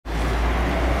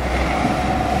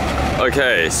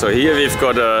Okay, so here we've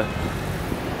got a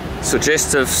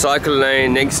suggestive cycle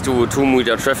lane next to a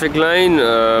 2-meter traffic lane.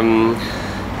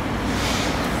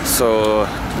 So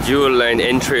dual lane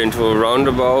entry into a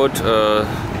roundabout.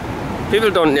 People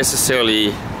don't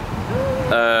necessarily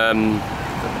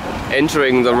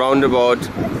entering the roundabout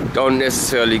don't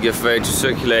necessarily give way to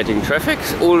circulating traffic.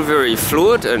 It's all very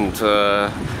fluid and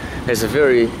has a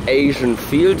very Asian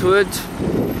feel to it.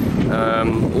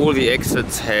 All the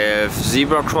exits have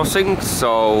zebra crossings,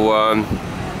 so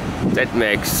that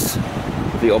makes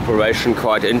the operation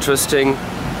quite interesting.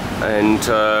 And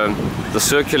the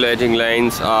circulating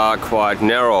lanes are quite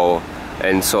narrow,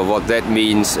 and so what that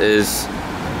means is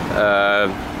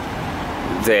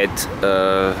that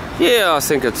yeah, I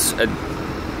think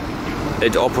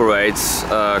it operates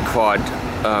quite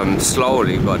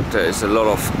slowly, but there's a lot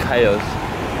of chaos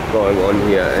going on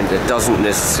here, and it doesn't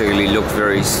necessarily look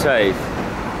very safe.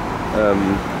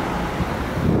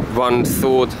 One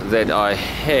thought that I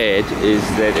had is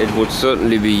that it would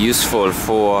certainly be useful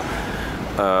for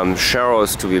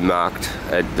sharrows to be marked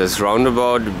at this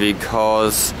roundabout,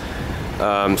 because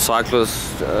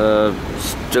cyclists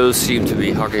still seem to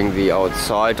be hugging the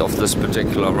outside of this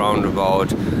particular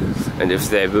roundabout, and if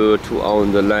they were to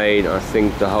own the lane, I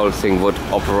think the whole thing would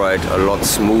operate a lot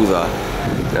smoother.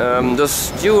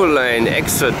 This dual lane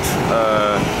exit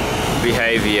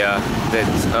behavior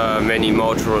that many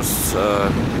motorists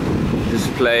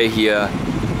display here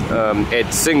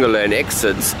at single lane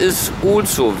exits is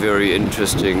also very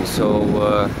interesting. So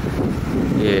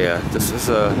yeah, this is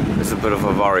a bit of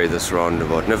a worry, this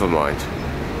roundabout. Never mind.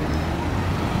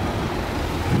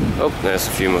 Oh, there's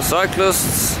a few more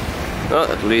cyclists.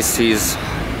 At least he's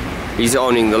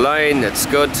owning the lane. That's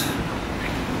good.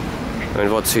 And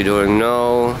what's he doing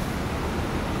now?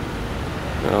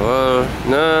 Oh, well,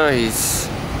 no, he's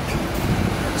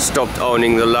stopped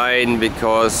owning the lane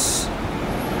because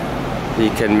he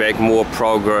can make more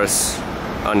progress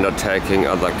undertaking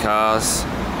other cars.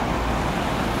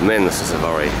 Man, this is a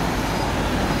worry.